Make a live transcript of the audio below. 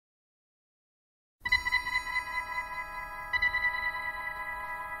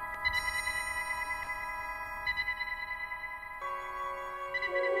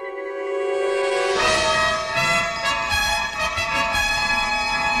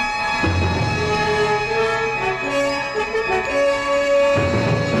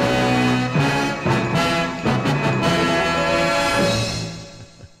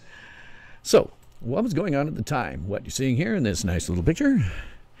What was going on at the time? What you're seeing here in this nice little picture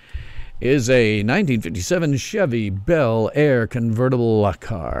is a 1957 Chevy Bel Air convertible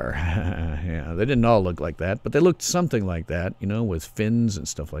car. Yeah, they didn't all look like that, but they looked something like that, you know, with fins and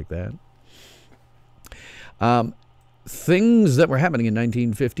stuff like that. Things that were happening in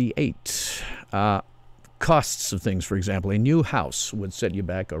 1958. Costs of things, for example, a new house would set you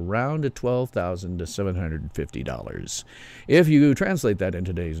back around $12,750. If you translate that in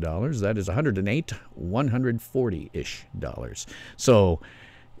today's dollars, that is $140-ish. So,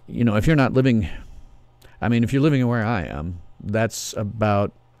 you know, if you're not living, I mean, if you're living where I am, that's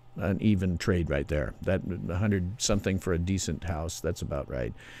about an even trade right there. That 100 something for a decent house, that's about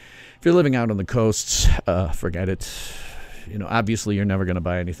right. If you're living out on the coasts, forget it. You know, obviously you're never going to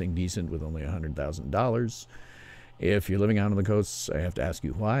buy anything decent with only $100,000. If you're living out on the coasts, I have to ask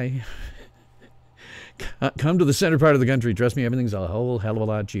you why. Come to the center part of the country. Trust me, everything's a whole hell of a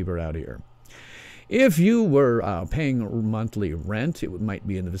lot cheaper out here. If you were paying monthly rent, it might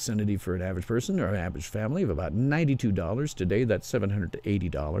be in the vicinity for an average person or an average family of about $92. Today, that's $700 to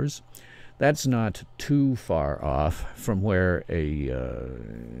 $80. That's not too far off from where a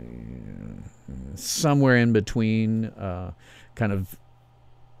somewhere in between kind of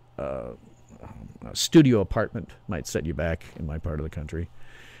a studio apartment might set you back in my part of the country.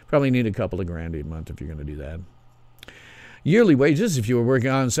 Probably need a couple of grand a month if you're going to do that. Yearly wages, if you were working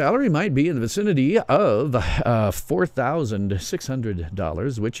on salary, might be in the vicinity of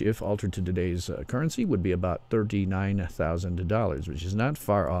 $4,600, which, if altered to today's currency, would be about $39,000, which is not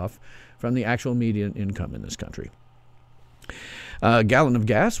far off from the actual median income in this country. A gallon of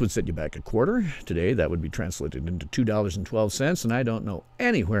gas would set you back a quarter. Today, that would be translated into $2.12, and I don't know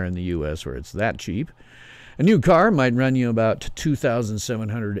anywhere in the U.S. where it's that cheap. A new car might run you about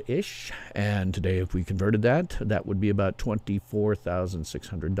 $2,700-ish, and today, if we converted that, that would be about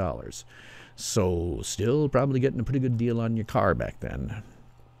 $24,600. So, still probably getting a pretty good deal on your car back then.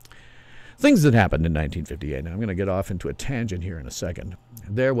 Things that happened in 1958. Now, I'm going to get off into a tangent here in a second.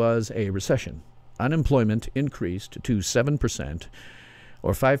 There was a recession. Unemployment increased to 7%,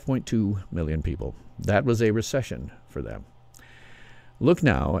 or 5.2 million people. That was a recession for them. Look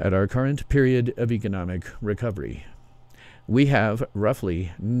now at our current period of economic recovery. We have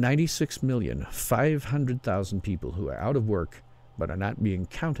roughly 96,500,000 people who are out of work but are not being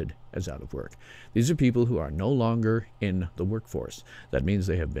counted as out of work. These are people who are no longer in the workforce. That means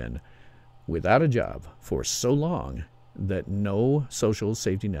they have been without a job for so long that no social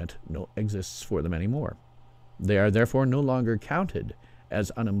safety net exists for them anymore. They are therefore no longer counted as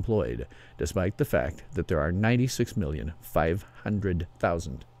unemployed, despite the fact that there are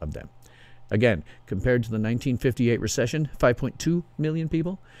 96,500,000 of them. Again, compared to the 1958 recession, 5.2 million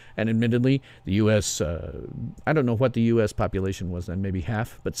people, and admittedly, the U.S., I don't know what the U.S. population was then, maybe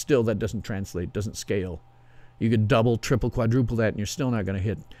half, but still that doesn't translate, doesn't scale. You could double, triple, quadruple that, and you're still not going to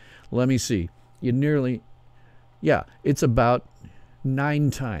hit. Let me see. You nearly, yeah, it's about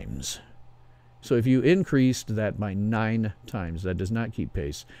 9 times. So if you increased that by 9 times, that does not keep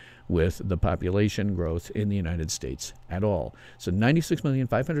pace with the population growth in the United States at all. So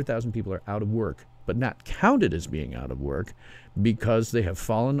 96,500,000 people are out of work, but not counted as being out of work because they have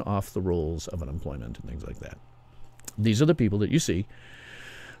fallen off the rolls of unemployment and things like that. These are the people that you see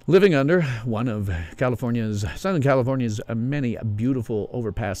living under one of Southern California's many beautiful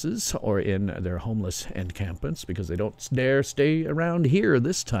overpasses, or in their homeless encampments, because they don't dare stay around here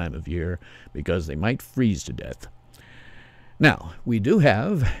this time of year because they might freeze to death. Now, we do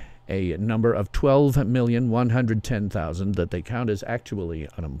have a number of 12,110,000 that they count as actually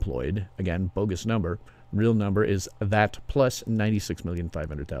unemployed. Again, bogus number. Real number is that plus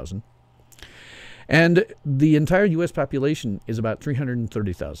 96,500,000. And the entire U.S. population is about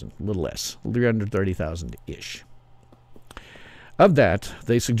 330,000, a little less, 330,000-ish. Of that,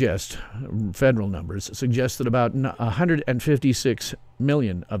 they suggest, federal numbers suggest that about 156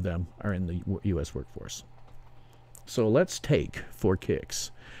 million of them are in the U.S. workforce. So let's take, for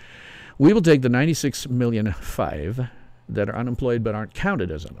kicks, we will take the 96,500,000 that are unemployed but aren't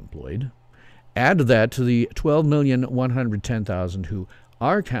counted as unemployed, add that to the 12,110,000 who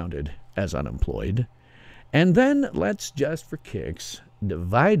are counted as unemployed, and then let's just for kicks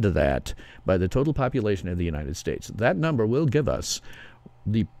divide that by the total population of the United States. That number will give us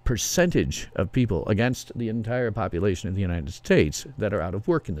the percentage of people against the entire population of the United States that are out of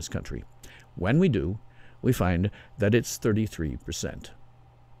work in this country. When we do, we find that it's 33%.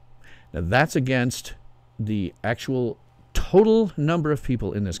 Now that's against the actual total number of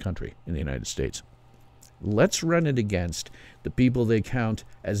people in this country, in the United States. Let's run it against the people they count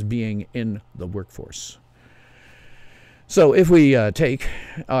as being in the workforce. So if we take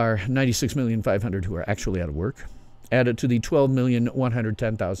our 96,500,000 who are actually out of work, add it to the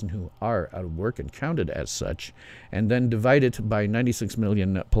 12,110,000 who are out of work and counted as such, and then divide it by 96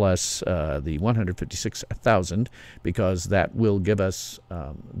 million plus the 156,000, because that will give us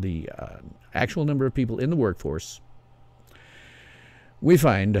the actual number of people in the workforce, we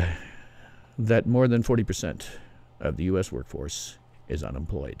find that more than 40% of the U.S. workforce is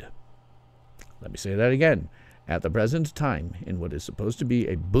unemployed. Let me say that again. At the present time, in what is supposed to be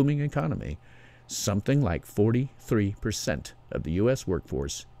a booming economy, something like 43% of the U.S.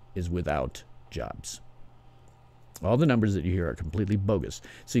 workforce is without jobs. All the numbers that you hear are completely bogus.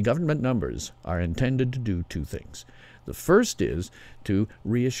 See, government numbers are intended to do two things. The first is to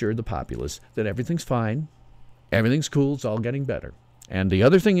reassure the populace that everything's fine, everything's cool, it's all getting better. And the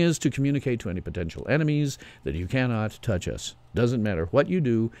other thing is to communicate to any potential enemies that you cannot touch us. Doesn't matter what you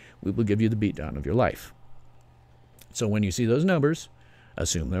do, we will give you the beatdown of your life. So when you see those numbers,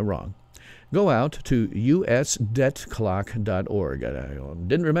 assume they're wrong. Go out to usdebtclock.org. I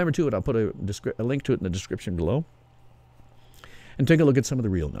didn't remember to it. I'll put a link to it in the description below. And take a look at some of the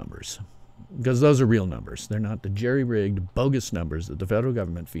real numbers. Because those are real numbers. They're not the jerry-rigged, bogus numbers that the federal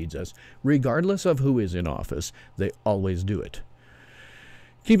government feeds us. Regardless of who is in office, they always do it.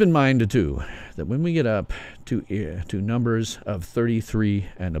 Keep in mind, too, that when we get up to numbers of 33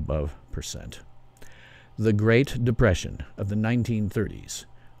 and above %, the Great Depression of the 1930s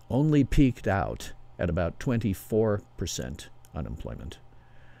only peaked out at about 24% unemployment.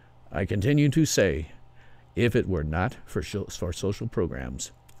 I continue to say, if it were not for social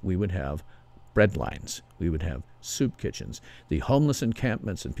programs, we would have bread lines, we would have soup kitchens. The homeless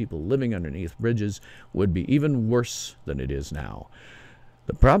encampments and people living underneath bridges would be even worse than it is now.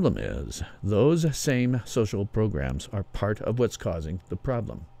 The problem is, those same social programs are part of what's causing the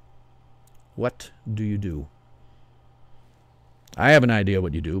problem. What do you do? I have an idea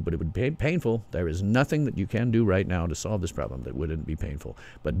what you do, but it would be painful. There is nothing that you can do right now to solve this problem that wouldn't be painful.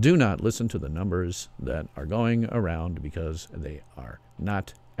 But do not listen to the numbers that are going around, because they are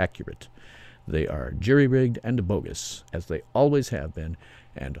not accurate. They are jury-rigged and bogus, as they always have been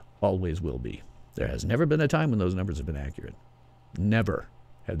and always will be. There has never been a time when those numbers have been accurate. Never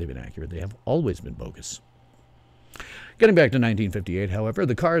have they been accurate. They have always been bogus. Getting back to 1958, however,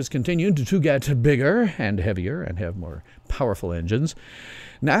 the cars continued to get bigger and heavier and have more powerful engines.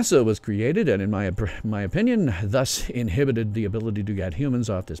 NASA was created and, in my opinion, thus inhibited the ability to get humans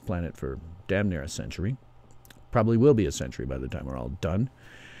off this planet for damn near a century. Probably will be a century by the time we're all done.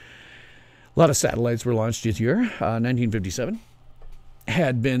 A lot of satellites were launched each year. 1957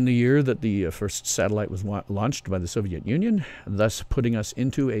 had been the year that the first satellite was launched by the Soviet Union, thus putting us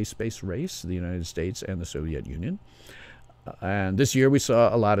into a space race, the United States and the Soviet Union. And this year we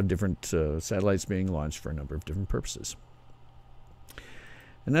saw a lot of different satellites being launched for a number of different purposes.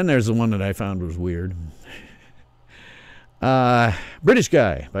 And then there's the one that I found was weird. British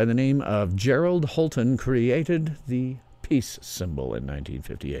guy by the name of Gerald Holton created the peace symbol in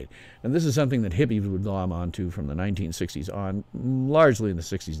 1958. And this is something that hippies would glom onto from the 1960s on, largely in the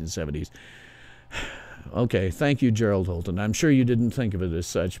 60s and 70s. Okay, thank you, Gerald Holton. I'm sure you didn't think of it as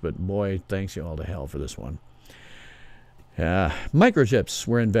such, but boy, thanks you all to hell for this one. Microchips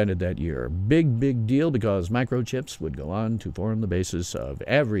were invented that year. Big deal, because microchips would go on to form the basis of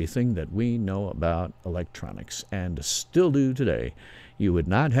everything that we know about electronics, and still do today. You would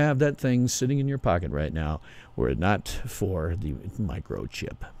not have that thing sitting in your pocket right now were it not for the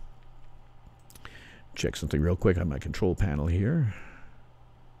microchip. Check something real quick on my control panel here.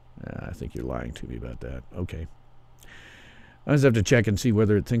 I think you're lying to me about that. Okay. I just have to check and see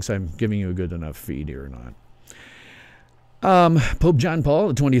whether it thinks I'm giving you a good enough feed here or not. Pope John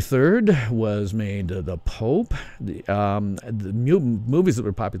Paul XXIII was made the Pope. The movies that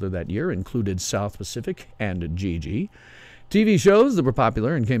were popular that year included South Pacific and Gigi. TV shows that were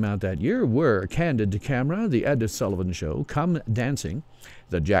popular and came out that year were Candid Camera, The Ed Sullivan Show, Come Dancing,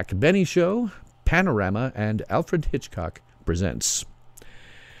 The Jack Benny Show, Panorama, and Alfred Hitchcock Presents.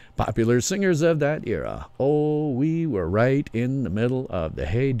 Popular singers of that era. Oh, we were right in the middle of the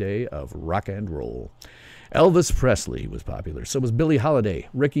heyday of rock and roll. Elvis Presley was popular. So was Billie Holiday,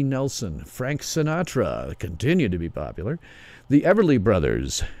 Ricky Nelson, Frank Sinatra continued to be popular. The Everly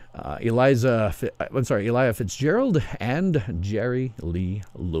Brothers, Elijah Fitzgerald, and Jerry Lee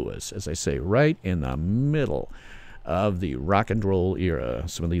Lewis. As I say, right in the middle of the rock and roll era.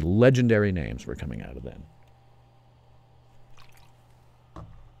 Some of the legendary names were coming out of then.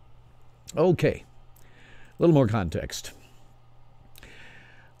 Okay, a little more context. I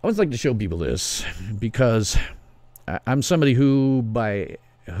always like to show people this because I'm somebody who, by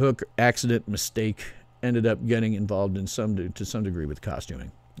hook, accident, mistake, ended up getting involved in to some degree with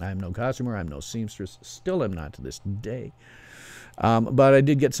costuming. I'm no costumer. I'm no seamstress. Still am not to this day. But I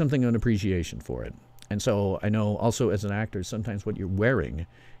did get something of an appreciation for it. And so I know also as an actor, sometimes what you're wearing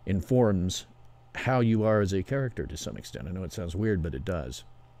informs how you are as a character to some extent. I know it sounds weird, but it does.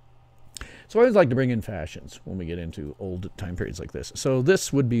 So I always like to bring in fashions when we get into old time periods like this. So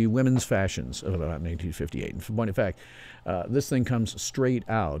this would be women's fashions of about 1958. And for point of fact, this thing comes straight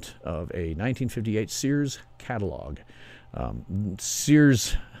out of a 1958 Sears catalog.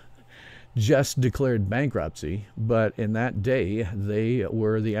 Sears just declared bankruptcy, but in that day, they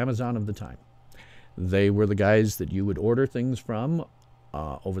were the Amazon of the time. They were the guys that you would order things from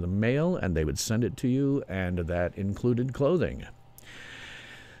over the mail, and they would send it to you, and that included clothing.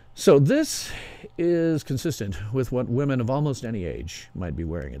 So this is consistent with what women of almost any age might be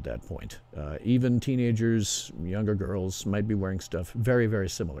wearing at that point. Even teenagers, younger girls might be wearing stuff very, very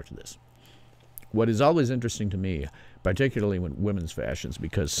similar to this. What is always interesting to me, particularly with women's fashions,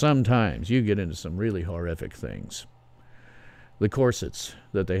 because sometimes you get into some really horrific things. The corsets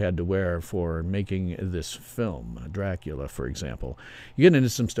that they had to wear for making this film, Dracula, for example. You get into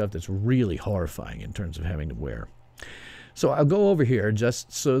some stuff that's really horrifying in terms of having to wear. So I'll go over here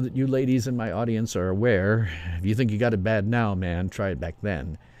just so that you ladies in my audience are aware. If you think you got it bad now, man, try it back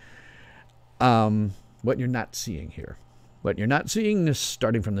then. What you're not seeing here. What you're not seeing,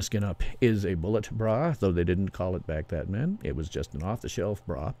 starting from the skin up, is a bullet bra, though they didn't call it back then. It was just an off-the-shelf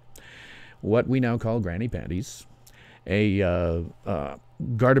bra. What we now call granny panties. A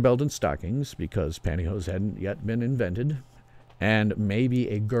garter belt and stockings, because pantyhose hadn't yet been invented. And maybe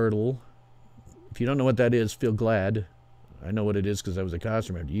a girdle. If you don't know what that is, feel glad. I know what it is because I was a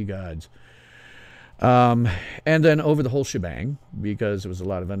costumer. You gods. And then over the whole shebang, because it was a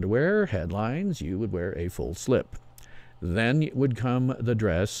lot of underwear, headlines, you would wear a full slip. Then would come the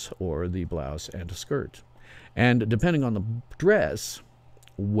dress or the blouse and a skirt. And depending on the dress,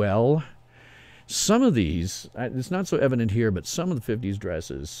 well, some of these, it's not so evident here, but some of the 50s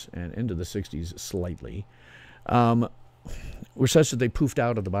dresses and into the 60s slightly, were such that they poofed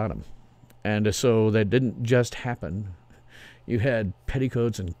out at the bottom. And so that didn't just happen. You had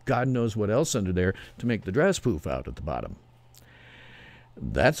petticoats and God knows what else under there to make the dress poof out at the bottom.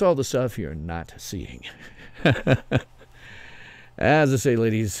 That's all the stuff you're not seeing. As I say,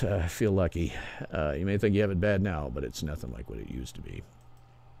 ladies, feel lucky. You may think you have it bad now, but it's nothing like what it used to be.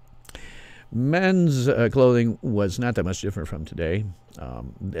 Men's clothing was not that much different from today.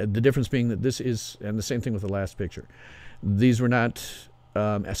 The difference being that this is, and the same thing with the last picture, these were not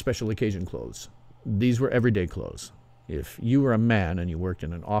special occasion clothes. These were everyday clothes. If you were a man and you worked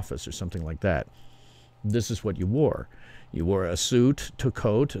in an office or something like that, this is what you wore. You wore a suit to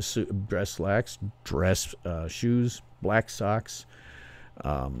coat, dress slacks, dress shoes, black socks.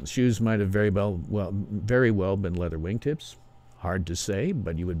 Shoes might have very well been leather wingtips. Hard to say,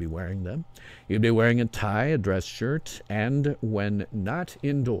 but you would be wearing them. You'd be wearing a tie, a dress shirt, and when not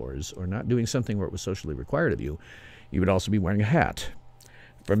indoors or not doing something where it was socially required of you, you would also be wearing a hat.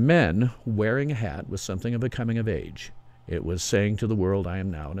 For men, wearing a hat was something of a coming of age. It was saying to the world, I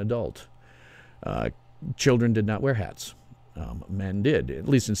am now an adult. Children did not wear hats. Men did, at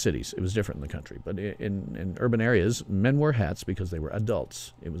least in cities. It was different in the country. But in urban areas, men wore hats because they were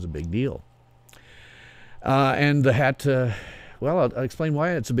adults. It was a big deal. And the hat, well, I'll explain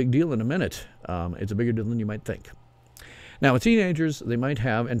why it's a big deal in a minute. It's a bigger deal than you might think. Now, with teenagers, they might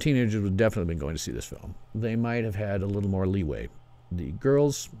have, and teenagers would definitely been going to see this film, they might have had a little more leeway. The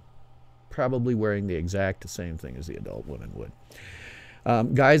girls probably wearing the exact same thing as the adult women would.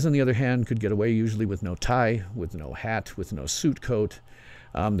 Guys, on the other hand, could get away usually with no tie, with no hat, with no suit coat.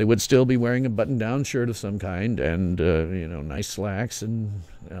 They would still be wearing a button-down shirt of some kind and, nice slacks and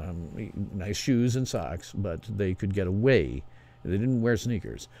nice shoes and socks, but they could get away. They didn't wear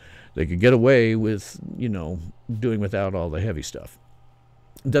sneakers. They could get away with, doing without all the heavy stuff.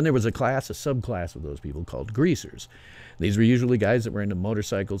 Then there was a subclass of those people called greasers. These were usually guys that were into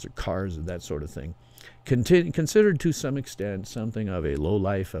motorcycles or cars or that sort of thing. Considered to some extent something of a low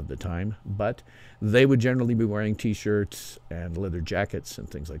life of the time, but they would generally be wearing T-shirts and leather jackets and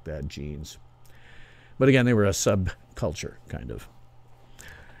things like that, jeans. But again, they were a subculture, kind of.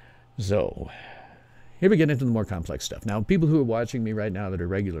 So, here we get into the more complex stuff. Now, people who are watching me right now that are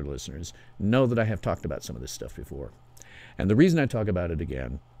regular listeners know that I have talked about some of this stuff before. And the reason I talk about it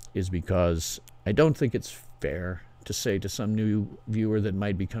again is because I don't think it's fair to say to some new viewer that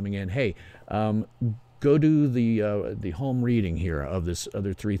might be coming in, hey, go do the home reading here of this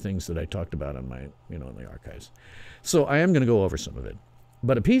other 3 things that I talked about on my, in the archives. So I am going to go over some of it.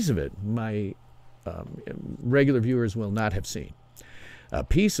 But a piece of it, my regular viewers will not have seen. A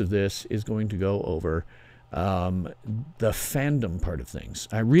piece of this is going to go over the fandom part of things.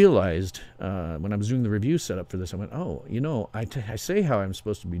 I realized when I was doing the review setup for this, I went, oh, I say how I'm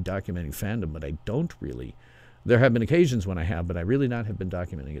supposed to be documenting fandom, but I don't really. There have been occasions when I have, but I really not have been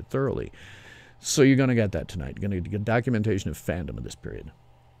documenting it thoroughly. So you're going to get that tonight. You're going to get documentation of fandom in this period.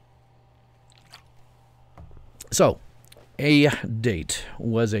 So, a date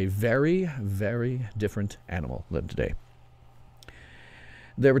was a very, very different animal than today.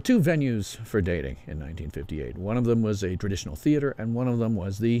 There were two venues for dating in 1958. One of them was a traditional theater, and one of them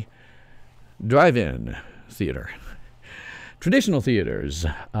was the drive-in theater. Traditional theaters,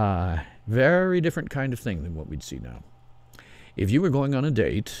 very different kind of thing than what we'd see now. If you were going on a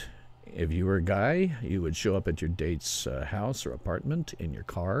date, if you were a guy, you would show up at your date's house or apartment in your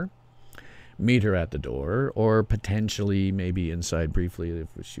car, meet her at the door, or potentially maybe inside briefly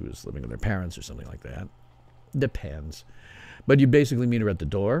if she was living with her parents or something like that. Depends. But you basically meet her at the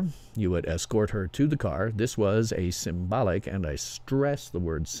door. You would escort her to the car. This was a symbolic, and I stress the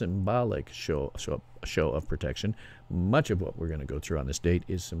word symbolic, show of protection. Much of what we're going to go through on this date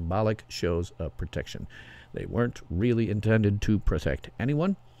is symbolic shows of protection. They weren't really intended to protect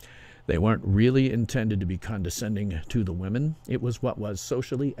anyone. They weren't really intended to be condescending to the women. It was what was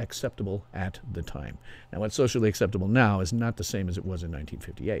socially acceptable at the time. Now, what's socially acceptable now is not the same as it was in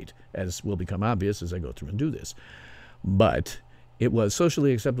 1958, as will become obvious as I go through and do this. But it was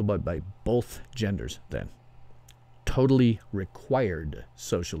socially acceptable by both genders then. Totally required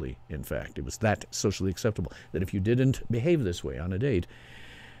socially, in fact. It was that socially acceptable that if you didn't behave this way on a date,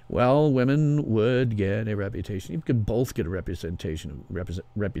 well, women would get a reputation. You could both get a reputation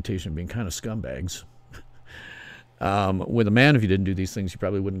of being kind of scumbags. With a man, if you didn't do these things, you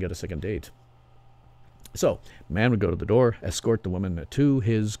probably wouldn't get a second date. So, man would go to the door, escort the woman to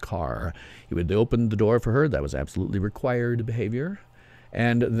his car. He would open the door for her. That was absolutely required behavior.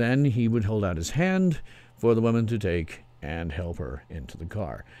 And then he would hold out his hand for the woman to take and help her into the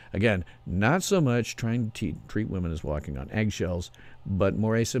car. Again, not so much trying to treat women as walking on eggshells, but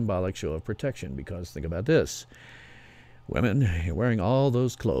more a symbolic show of protection. Because think about this. Women, you're wearing all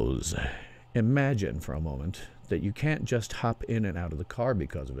those clothes. Imagine for a moment that you can't just hop in and out of the car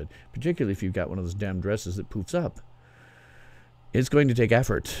because of it, particularly if you've got one of those damn dresses that poofs up. It's going to take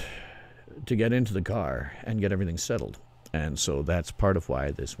effort to get into the car and get everything settled. And so that's part of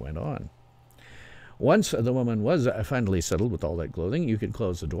why this went on. Once the woman was finally settled with all that clothing, you could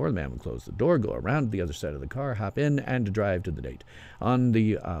close the door. The man would close the door, go around to the other side of the car, hop in, and drive to the date. When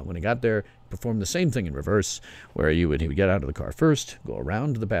he got there, perform the same thing in reverse, where he would get out of the car first, go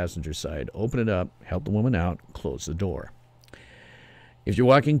around to the passenger side, open it up, help the woman out, close the door. If you're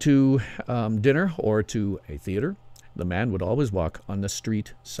walking to dinner or to a theater, the man would always walk on the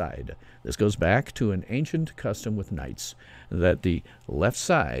street side. This goes back to an ancient custom with knights, that the left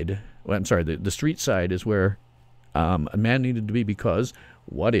side, the street side is where a man needed to be, because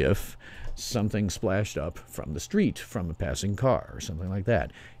what if something splashed up from the street, from a passing car or something like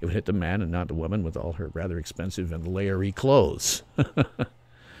that? It would hit the man and not the woman with all her rather expensive and layery clothes.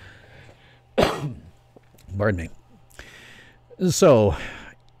 Pardon me. So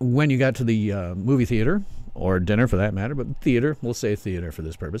when you got to the movie theater, or dinner for that matter, but theater, we'll say theater for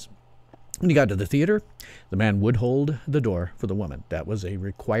this purpose. When you got to the theater, the man would hold the door for the woman. That was a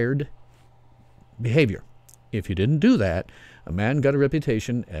required behavior. If you didn't do that, a man got a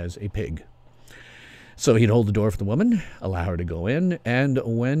reputation as a pig. So he'd hold the door for the woman, allow her to go in, and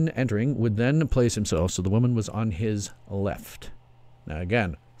when entering, would then place himself so the woman was on his left. Now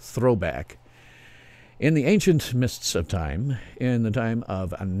again, throwback. In the ancient mists of time, in the time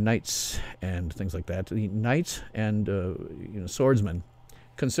of knights and things like that, the knights and swordsmen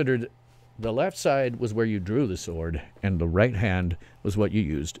considered the left side was where you drew the sword, and the right hand was what you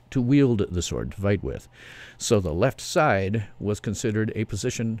used to wield the sword to fight with. So the left side was considered a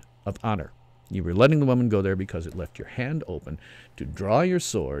position of honor. You were letting the woman go there because it left your hand open to draw your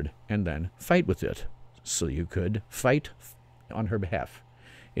sword and then fight with it, so you could fight on her behalf.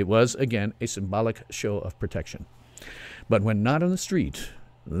 It was, again, a symbolic show of protection. But when not on the street,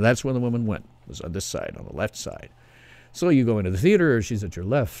 that's where the woman went, was on this side, on the left side. So you go into the theater, she's at your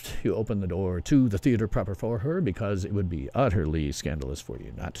left, you open the door to the theater proper for her, because it would be utterly scandalous for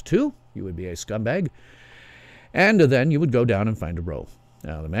you not to. You would be a scumbag. And then you would go down and find a row.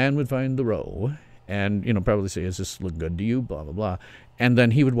 Now, the man would find the row and, probably say, "Does this look good to you?" Blah, blah, blah. And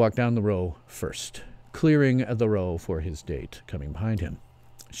then he would walk down the row first, clearing the row for his date coming behind him.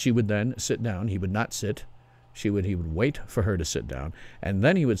 She would then sit down. He would not sit. He would wait for her to sit down, and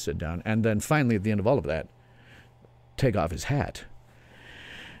then he would sit down, and then finally, at the end of all of that, take off his hat.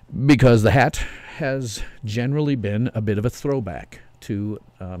 Because the hat has generally been a bit of a throwback to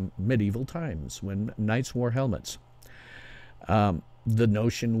medieval times when knights wore helmets. The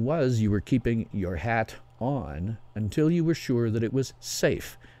notion was you were keeping your hat on until you were sure that it was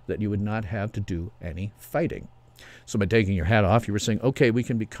safe, that you would not have to do any fighting. So by taking your hat off, you were saying, okay, we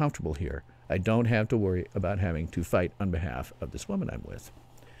can be comfortable here. I don't have to worry about having to fight on behalf of this woman I'm with.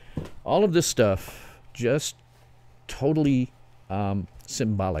 All of this stuff, just totally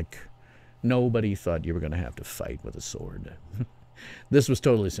symbolic. Nobody thought you were going to have to fight with a sword. This was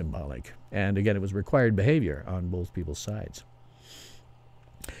totally symbolic. And again, it was required behavior on both people's sides.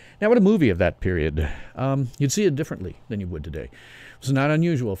 Now, what a movie of that period, you'd see it differently than you would today. It was not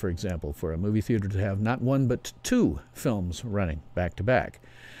unusual, for example, for a movie theater to have not one but two films running back to back.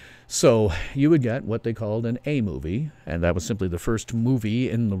 So you would get what they called an A movie, and that was simply the first movie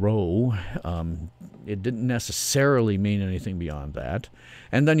in the row. It didn't necessarily mean anything beyond that.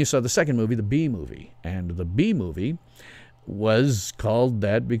 And then you saw the second movie, the B movie, and the B movie was called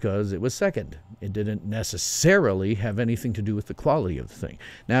that because it was second. It didn't necessarily have anything to do with the quality of the thing.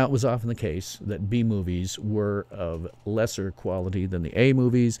 Now, it was often the case that B movies were of lesser quality than the A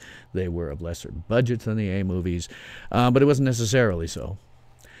movies. They were of lesser budget than the A movies, but it wasn't necessarily so.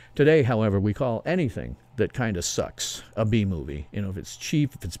 Today, however, we call anything that kind of sucks a B movie. You know, if it's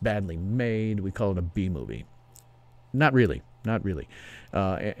cheap, if it's badly made, we call it a B movie. Not really, not really.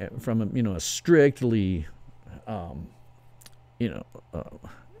 From a strictly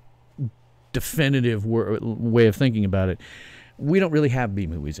definitive way of thinking about it, we don't really have B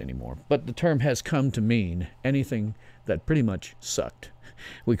movies anymore. But the term has come to mean anything that pretty much sucked.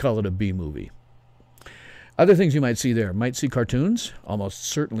 We call it a B movie. Other things you might see there, might see cartoons, almost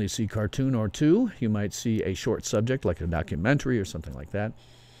certainly see cartoon or two. You might see a short subject like a documentary or something like that.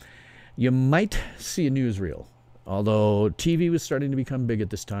 You might see a newsreel, although TV was starting to become big at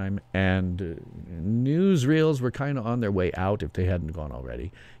this time, and newsreels were kind of on their way out if they hadn't gone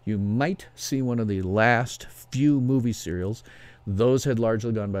already. You might see one of the last few movie serials. Those had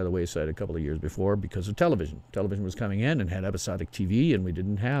largely gone by the wayside a couple of years before because of television. Television was coming in and had episodic TV, and we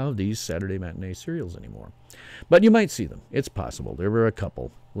didn't have these Saturday matinee serials anymore. But you might see them. It's possible. There were a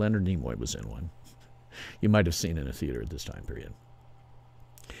couple. Leonard Nimoy was in one. You might have seen in a theater at this time period.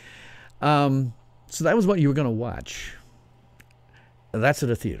 So that was what you were going to watch. That's at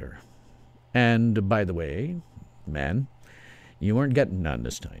a theater. And by the way, men, you weren't getting none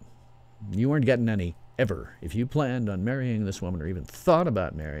this time. You weren't getting any ever. If you planned on marrying this woman or even thought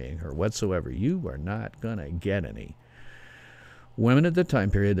about marrying her whatsoever, you were not going to get any. Women at that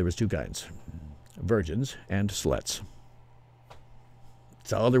time period, there was two kinds. Virgins and sluts.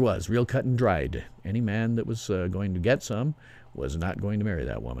 That's all there was, real cut and dried. Any man that was going to get some was not going to marry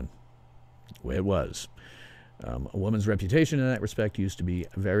that woman. The way it was. A woman's reputation in that respect used to be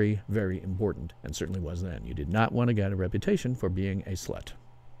very, very important, and certainly was then. You did not want to get a reputation for being a slut.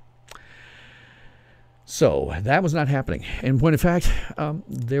 So that was not happening. In point of fact,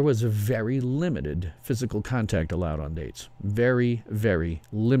 there was a very limited physical contact allowed on dates. Very, very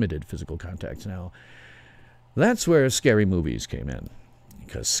limited physical contact. Now, that's where scary movies came in.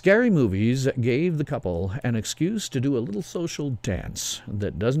 Because scary movies gave the couple an excuse to do a little social dance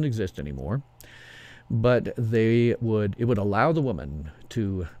that doesn't exist anymore. But it would allow the woman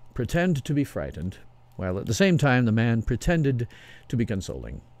to pretend to be frightened, while at the same time the man pretended to be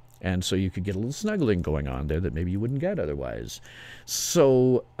consoling. And so you could get a little snuggling going on there that maybe you wouldn't get otherwise.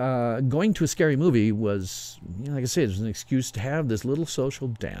 So going to a scary movie was, like I say, it was an excuse to have this little social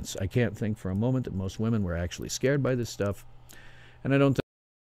dance. I can't think for a moment that most women were actually scared by this stuff. And I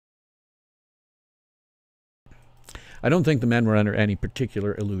don't think the men were under any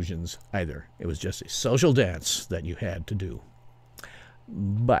particular illusions either. It was just a social dance that you had to do.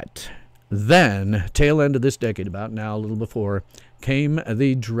 But then, tail end of this decade, about now, a little before, came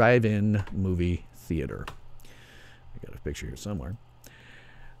the drive-in movie theater. I got a picture here somewhere.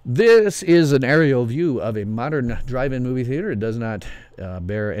 This is an aerial view of a modern drive-in movie theater. It does not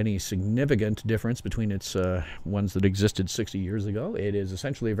bear any significant difference between its ones that existed 60 years ago. It is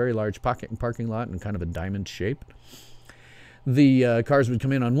essentially a very large parking lot in kind of a diamond shape. The cars would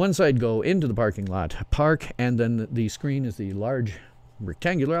come in on one side, go into the parking lot, park, and then the screen is the large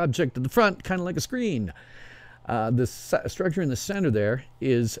rectangular object at the front, kind of like a screen. The structure in the center there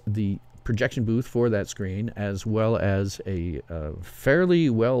is the projection booth for that screen, as well as a fairly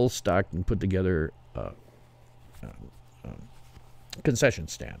well-stocked and put-together concession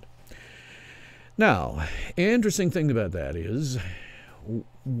stand. Now, interesting thing about that is,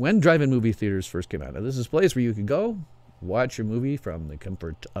 when drive-in movie theaters first came out, now this is a place where you could go, watch your movie from the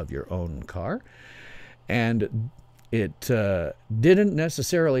comfort of your own car, and it didn't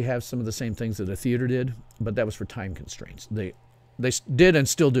necessarily have some of the same things that a theater did, but that was for time constraints. They They did and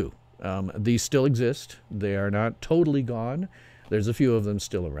still do. These still exist. They are not totally gone. There's a few of them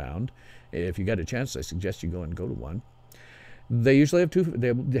still around. If you get a chance, I suggest you go and go to one. They usually have two.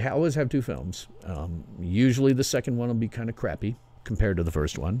 They always have two films. Usually the second one will be kind of crappy compared to the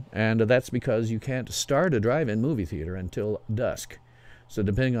first one, and that's because you can't start a drive-in movie theater until dusk. So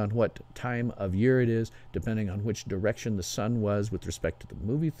depending on what time of year it is, depending on which direction the sun was with respect to the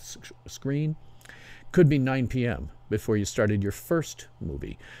movie screen, could be 9 p.m. before you started your first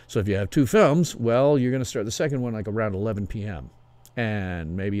movie. So if you have two films, well, you're going to start the second one like around 11 p.m.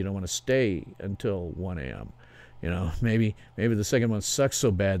 And maybe you don't want to stay until 1 a.m. You know, maybe the second one sucks so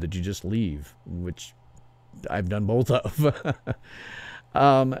bad that you just leave, which I've done both of.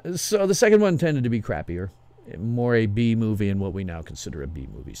 So the second one tended to be crappier, more a B movie in what we now consider a B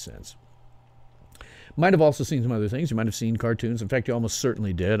movie sense. Might have also seen some other things. You might have seen cartoons. In fact, you almost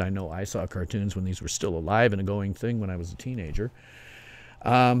certainly did. I know I saw cartoons when these were still alive and a going thing when I was a teenager.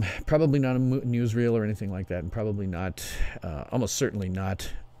 Probably not a newsreel or anything like that, and probably not, almost certainly not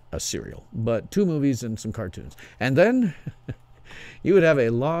a serial, but two movies and some cartoons. And then you would have a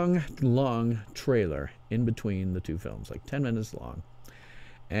long, long trailer in between the two films, like 10 minutes long.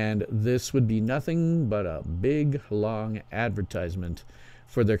 And this would be nothing but a big, long advertisement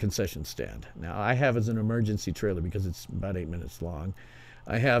for their concession stand. Now, I have as an emergency trailer, because it's about 8 minutes long,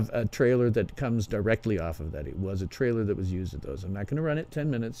 I have a trailer that comes directly off of that. It was a trailer that was used at those. I'm not going to run it 10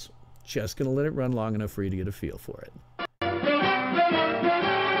 minutes, just going to let it run long enough for you to get a feel for it.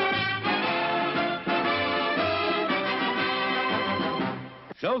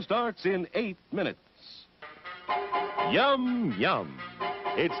 Show starts in 8 minutes. Yum, yum.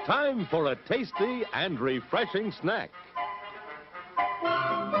 It's time for a tasty and refreshing snack.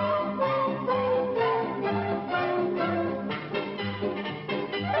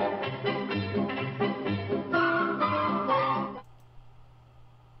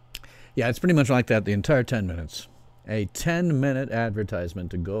 Yeah, it's pretty much like that the entire 10 minutes. A 10-minute advertisement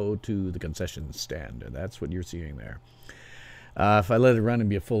to go to the concession stand, and that's what you're seeing there. If I let it run, it'd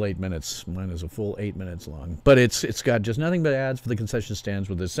be a full 8 minutes. Mine is a full 8 minutes long. But it's got just nothing but ads for the concession stands,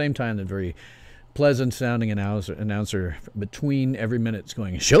 with at the same time the very pleasant-sounding announcer between every minute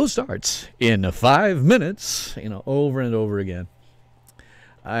going, "Show starts in 5 minutes," you know, over and over again.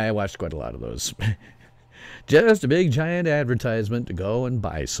 I watched quite a lot of those. Just a big, giant advertisement to go and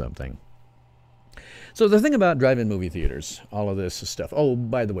buy something. So the thing about drive-in movie theaters, all of this stuff. Oh,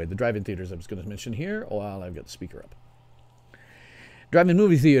 by the way, the drive-in theaters I was going to mention here while I've got the speaker up. Drive-in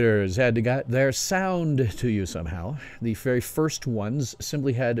movie theaters had to get their sound to you somehow. The very first ones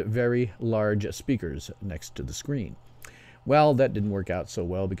simply had very large speakers next to the screen. Well, that didn't work out so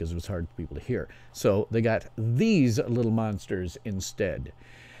well because it was hard for people to hear. So they got these little monsters instead.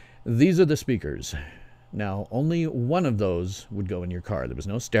 These are the speakers. Now, only one of those would go in your car. There was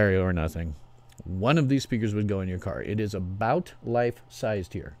no stereo or nothing. One of these speakers would go in your car. It is about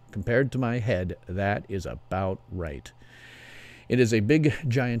life-sized here. Compared to my head, that is about right. It is a big,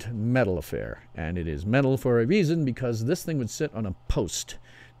 giant metal affair, and it is metal for a reason, because this thing would sit on a post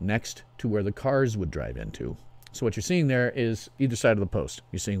next to where the cars would drive into. So what you're seeing there is either side of the post.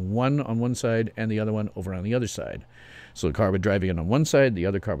 You're seeing one on one side and the other one over on the other side. So the car would drive in on one side, the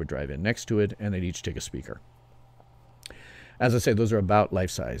other car would drive in next to it, and they'd each take a speaker. As I say, those are about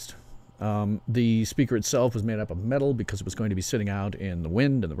life-sized. The speaker itself was made up of metal because it was going to be sitting out in the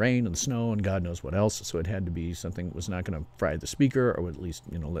wind and the rain and the snow and God knows what else. So it had to be something that was not going to fry the speaker, or at least,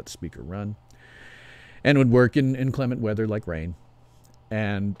 let the speaker run. And would work in inclement weather like rain.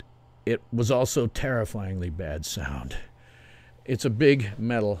 And it was also terrifyingly bad sound. It's a big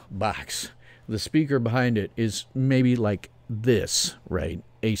metal box. The speaker behind it is maybe like this, right?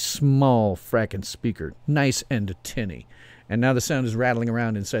 A small fracking speaker, nice and tinny. And now the sound is rattling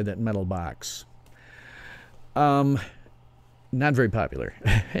around inside that metal box. Not very popular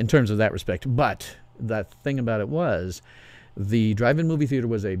in terms of that respect. But the thing about it was, the drive-in movie theater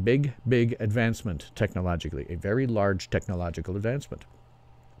was a big, big advancement technologically, a very large technological advancement.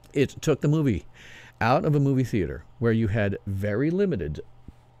 It took the movie out of a movie theater where you had very limited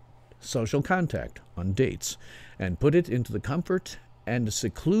social contact on dates and put it into the comfort and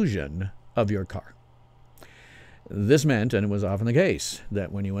seclusion of your car. This meant, and it was often the case,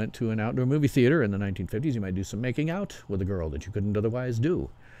 that when you went to an outdoor movie theater in the 1950s, you might do some making out with a girl that you couldn't otherwise do.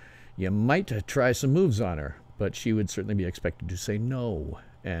 You might try some moves on her, but she would certainly be expected to say no,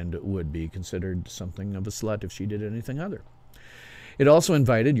 and would be considered something of a slut if she did anything other. It also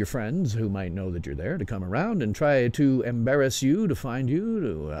invited your friends, who might know that you're there, to come around and try to embarrass you, to find you,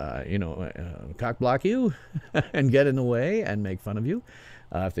 to, cock block you, and get in the way and make fun of you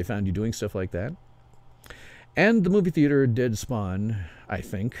if they found you doing stuff like that. And the movie theater did spawn, I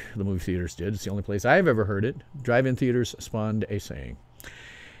think. The movie theaters did. It's the only place I've ever heard it. Drive-in theaters spawned a saying.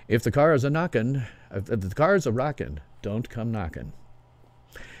 If the car is if the car is a rockin', don't come knockin'.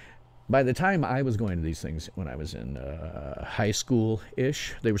 By the time I was going to these things when I was in high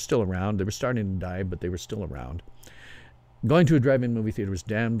school-ish, they were still around. They were starting to die, but they were still around. Going to a drive-in movie theater was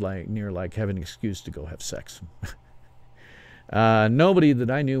damned near like having an excuse to go have sex. Nobody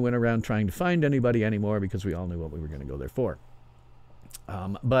that I knew went around trying to find anybody anymore because we all knew what we were going to go there for.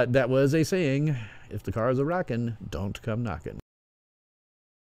 But that was a saying, if the car is a rockin', don't come knockin'.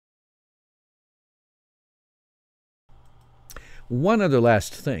 One other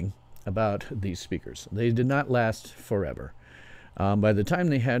last thing about these speakers. They did not last forever. By the time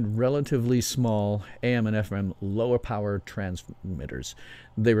they had relatively small AM and FM lower power transmitters,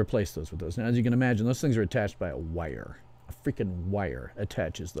 they replaced those with those. Now, as you can imagine, those things are attached by a wire. A freaking wire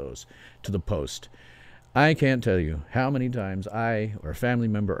attaches those to the post. I can't tell you how many times I or a family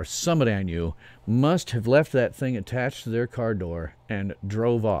member or somebody I knew must have left that thing attached to their car door and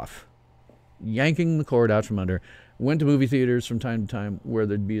drove off, yanking the cord out from under. Went to movie theaters from time to time where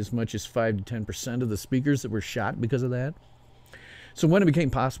there'd be as much as 5 to 10% of the speakers that were shot because of that. So when it became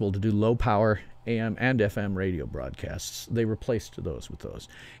possible to do low-power AM and FM radio broadcasts, they replaced those with those.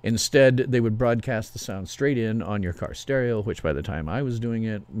 Instead, they would broadcast the sound straight in on your car stereo, which by the time I was doing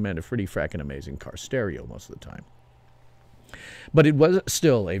it meant a pretty frackin' amazing car stereo most of the time. But it was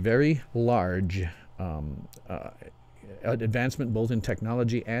still a very large advancement both in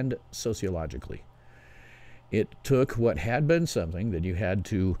technology and sociologically. It took what had been something that you had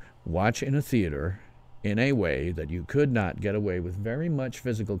to watch in a theater in a way that you could not get away with very much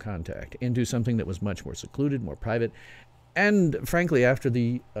physical contact into something that was much more secluded, more private, and frankly, after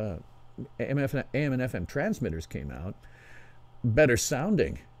the AM and FM transmitters came out, better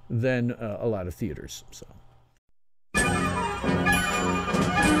sounding than a lot of theaters. So.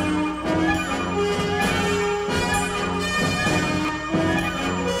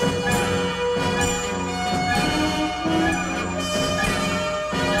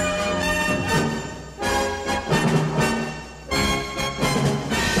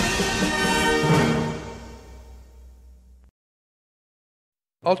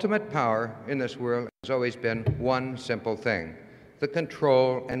 Ultimate power in this world has always been one simple thing: the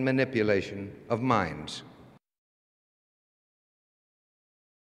control and manipulation of minds.